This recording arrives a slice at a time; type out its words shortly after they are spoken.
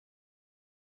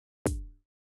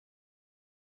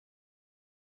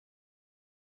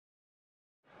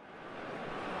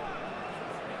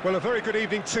Well, a very good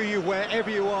evening to you wherever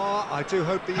you are. I do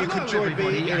hope that you can join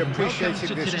me in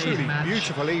appreciating this truly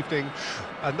beautiful evening.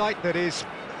 A night that is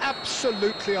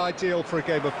absolutely ideal for a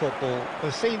game of football.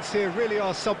 The scenes here really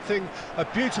are something, a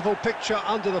beautiful picture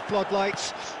under the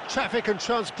floodlights. Traffic and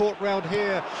transport round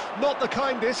here, not the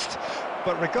kindest,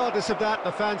 but regardless of that,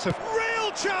 the fans have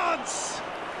real chance!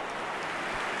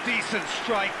 Decent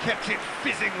strike, kept it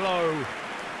fizzing low.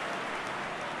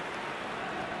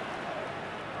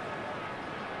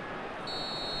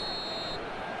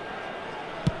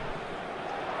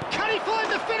 Can he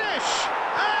find the finish?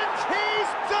 And he's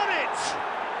done it!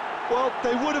 Well,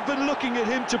 they would have been looking at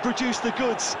him to produce the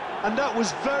goods, and that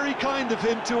was very kind of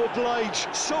him to oblige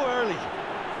so early.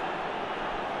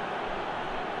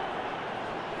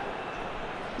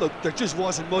 Look, there just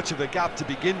wasn't much of a gap to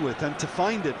begin with, and to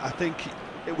find it, I think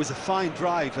it was a fine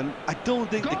drive, and I don't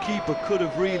think the keeper could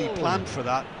have really planned for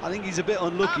that. I think he's a bit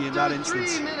unlucky in that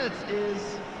instance. 3 minutes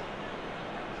is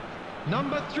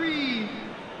number 3.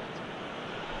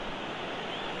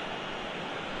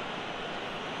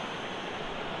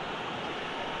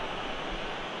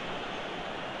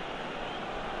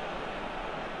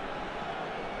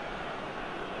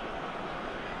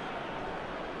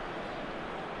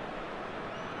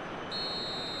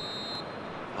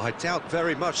 I doubt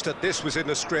very much that this was in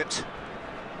the script.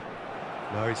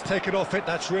 No, he's taken off it,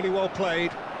 that's really well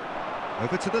played.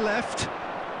 Over to the left.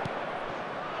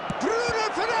 Bruno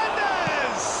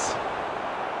Fernandes!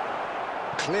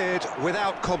 Cleared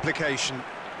without complication.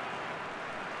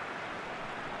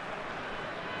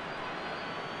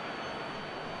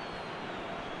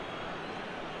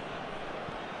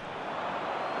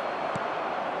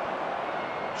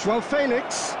 João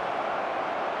Felix.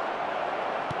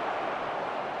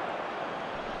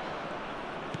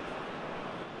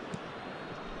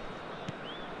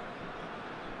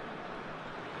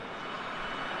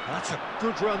 That's a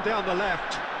good run down the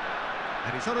left.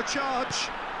 And he's on a charge.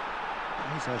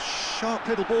 He's a sharp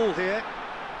little ball here.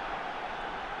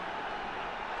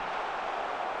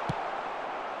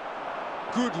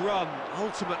 Good run,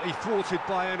 ultimately thwarted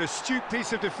by an astute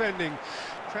piece of defending.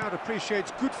 Crowd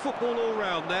appreciates good football all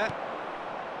round there.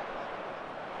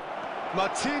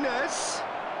 Martinez.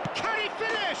 Can he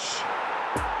finish?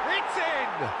 It's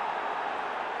in!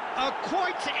 A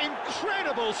quite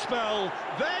incredible spell.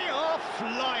 They are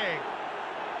flying.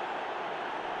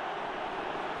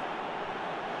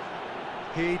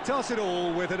 He does it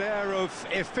all with an air of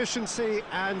efficiency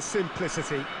and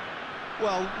simplicity.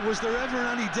 Well, was there ever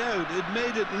any doubt? It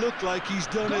made it look like he's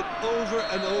done it over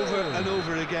and over and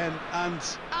over again, and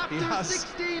he has.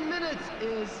 16 minutes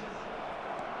is...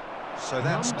 So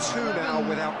that's 2 now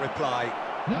without reply.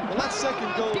 Well, that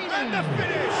second goal... And the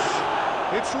finish!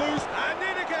 It's loose, and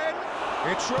in again!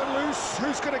 It's run loose,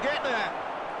 who's going to get there?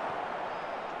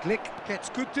 Glick gets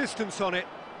good distance on it.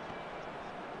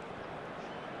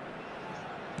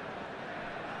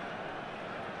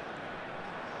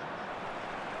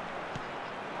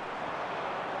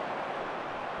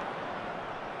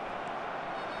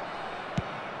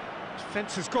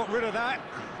 Defence has got rid of that.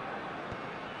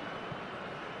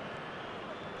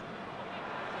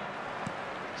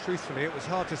 Truthfully, it was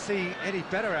hard to see any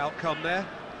better outcome there.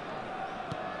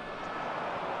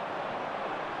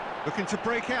 Looking to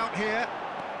break out here.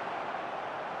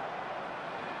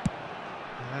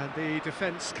 And the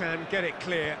defence can get it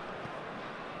clear.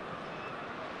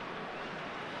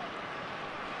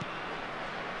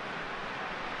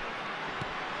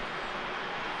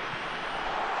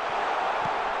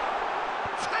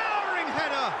 Towering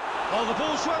header! Oh, the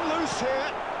ball's run loose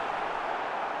here.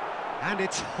 And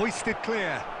it's hoisted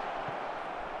clear.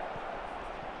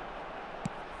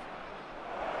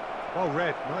 Well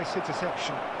read, nice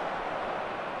interception.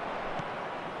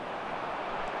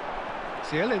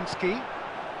 Zielinski.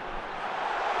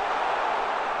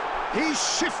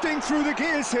 He's shifting through the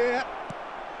gears here.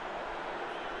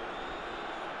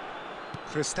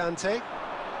 Cristante.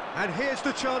 And here's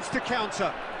the chance to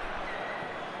counter.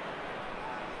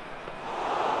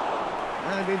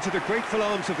 And into the grateful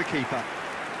arms of the keeper.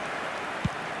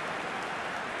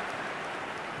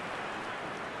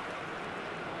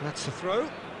 That's a throw.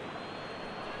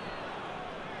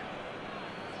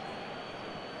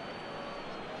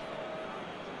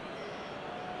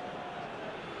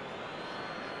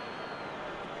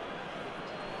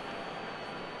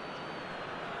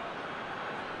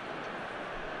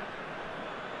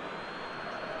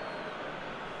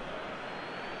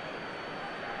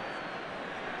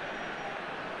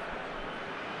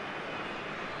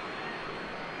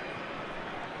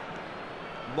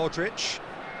 Modric.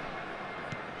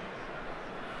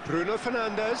 Bruno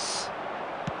Fernandes.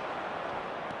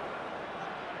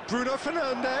 Bruno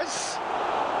Fernandes.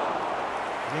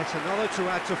 Yet another to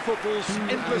add to football's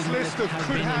endless list of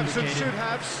could-haves and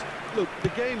should-haves. Look, the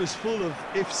game is full of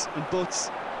ifs and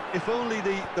buts. If only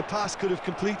the pass could have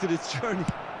completed its journey.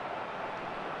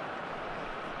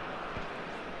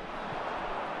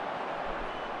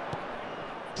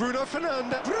 Bruno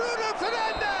Fernandes. Bruno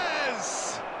Fernandes!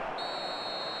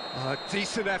 A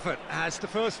decent effort as the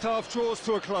first half draws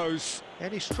to a close.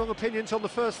 Any strong opinions on the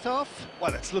first half?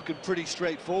 Well, it's looking pretty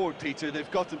straightforward, Peter.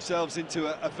 They've got themselves into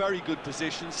a very good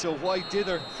position, so why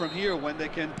dither from here when they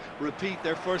can repeat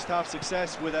their first half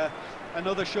success with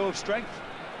another show of strength?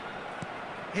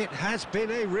 It has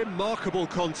been a remarkable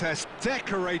contest,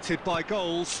 decorated by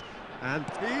goals, and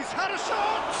he's had a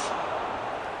shot!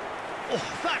 Oh,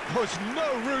 that was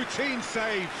no routine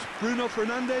save. Bruno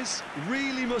Fernandes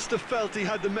really must have felt he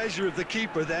had the measure of the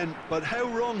keeper then, but how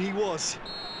wrong he was.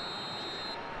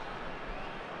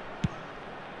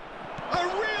 A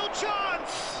real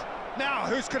chance! Now,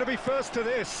 who's going to be first to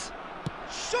this?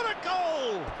 Shot a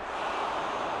goal!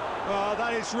 Oh,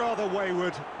 that is rather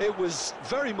wayward. It was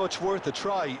very much worth a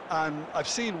try, and I've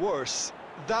seen worse.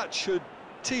 That should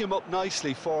tee him up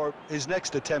nicely for his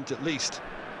next attempt at least.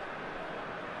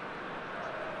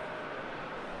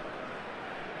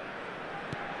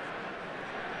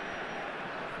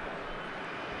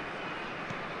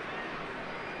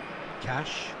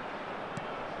 Cash.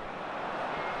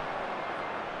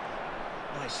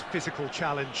 Nice physical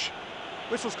challenge.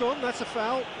 Whistle's gone, that's a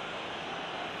foul.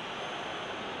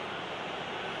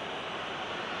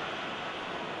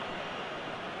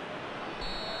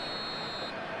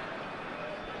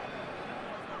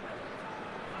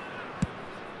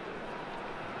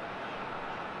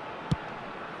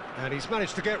 And he's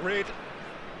managed to get rid.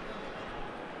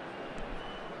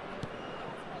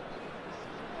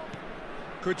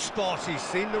 Good spot, he's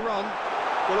seen the run.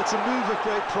 Well, it's a move of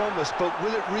great promise, but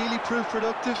will it really prove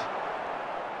productive?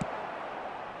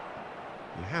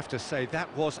 You have to say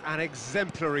that was an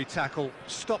exemplary tackle.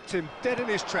 Stopped him dead in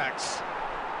his tracks.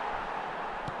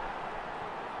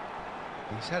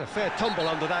 He's had a fair tumble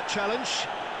under that challenge.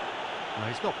 No,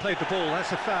 he's not played the ball,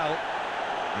 that's a foul.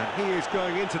 And he is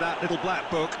going into that little black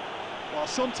book. Well,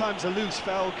 sometimes a loose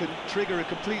foul can trigger a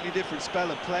completely different spell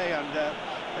of play, and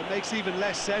it makes even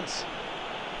less sense.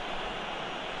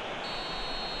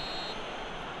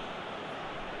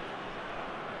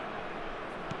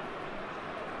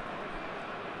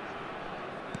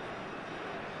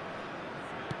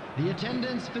 The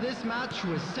attendance for this match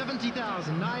was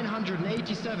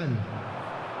 70,987.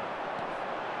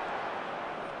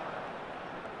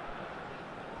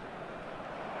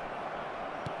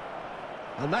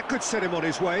 And that could set him on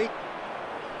his way.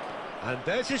 And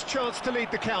there's his chance to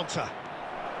lead the counter.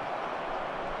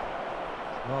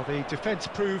 Well, the defence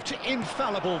proved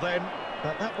infallible then,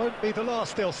 but that won't be the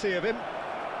last they'll see of him.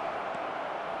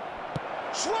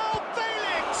 Joao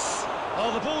Felix!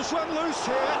 Oh, the ball's run loose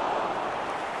here.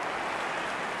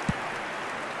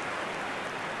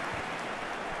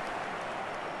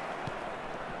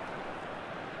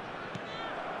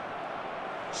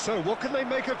 So what can they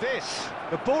make of this?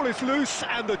 The ball is loose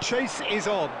and the chase is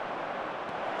on.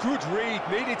 Good read,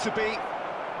 needed to be.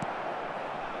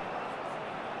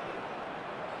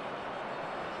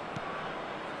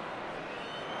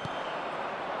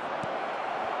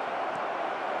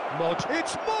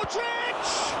 It's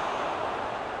Modric!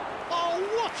 Oh,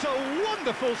 what a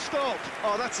wonderful stop!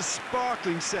 Oh, that's a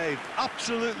sparkling save,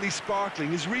 absolutely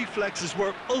sparkling. His reflexes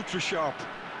were ultra sharp.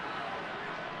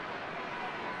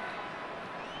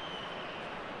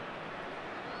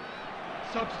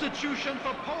 Substitution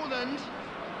for Poland.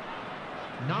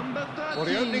 Number 13. Well,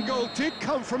 the opening goal did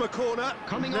come from a corner.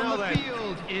 Coming now on the then.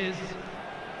 field is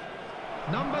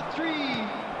number 3.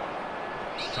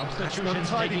 That's Substitution an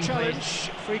untidy taking challenge. place.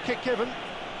 Free kick given.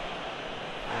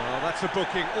 Oh, that's a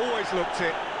booking. Always looked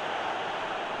it.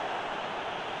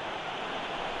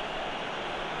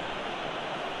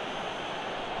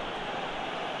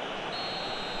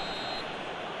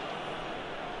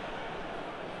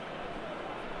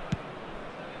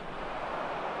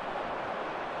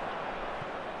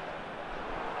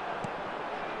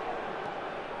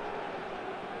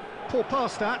 Poor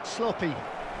pass that, sloppy.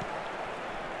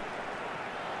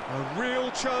 A real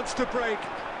chance to break.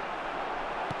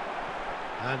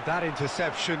 And that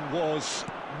interception was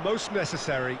most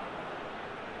necessary.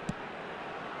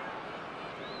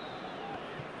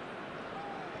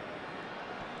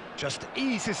 Just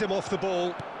eases him off the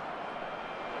ball.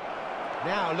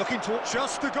 Now looking to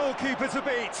just the goalkeeper to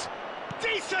beat.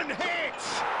 Decent hit!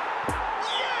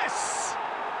 Yes!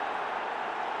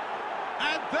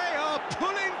 And they are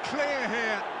pulling clear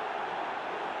here.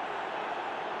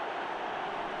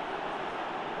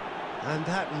 And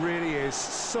that really is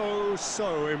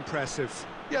so impressive.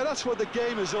 Yeah, that's what the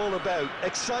game is all about.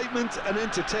 Excitement and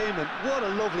entertainment. What a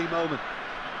lovely moment.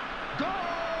 Goal!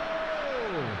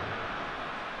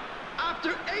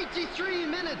 After 83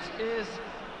 minutes is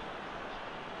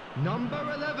number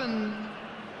 11,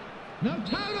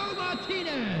 Lautaro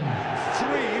Martinez.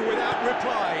 3 without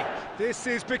reply. This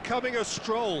is becoming a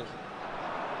stroll.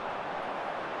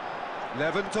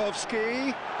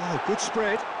 Lewandowski. Oh, good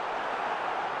spread.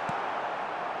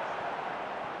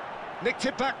 Nicked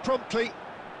it back promptly.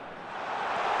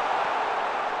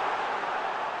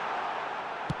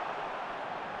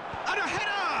 And a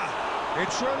header!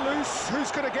 It's run loose.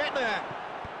 Who's going to get there?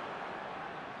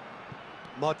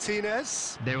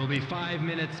 Martinez. There will be 5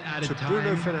 minutes added To time.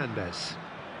 Bruno Fernandes.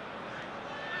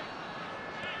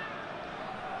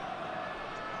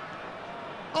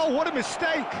 Oh, what a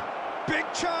mistake! Big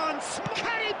chance!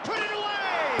 Can he put it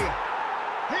away?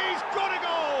 He's got a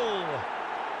goal!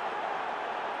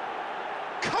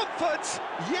 Comfort!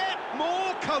 Yet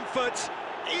more comfort!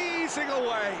 Easing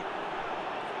away.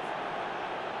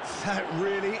 That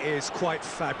really is quite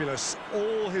fabulous.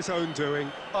 All his own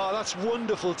doing. Oh, that's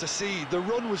wonderful to see. The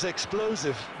run was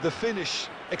explosive. The finish,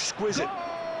 exquisite.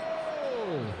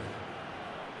 Goal!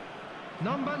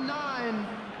 Number 9,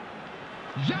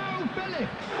 João Felix.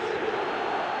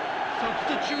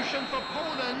 Substitution for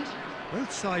Poland,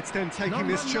 Both sides then taking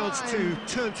Number this chance 9. to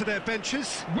turn to their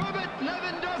benches. Robert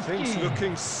Lewandowski. Things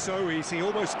looking so easy,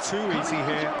 almost too easy Coming on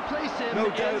here. to replace him No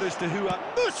is doubt as to who...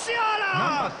 Musiala!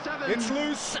 Number 7. It's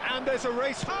loose and there's a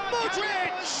race. Arkadiusz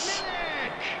Modric!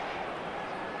 Milik.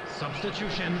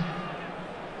 Substitution.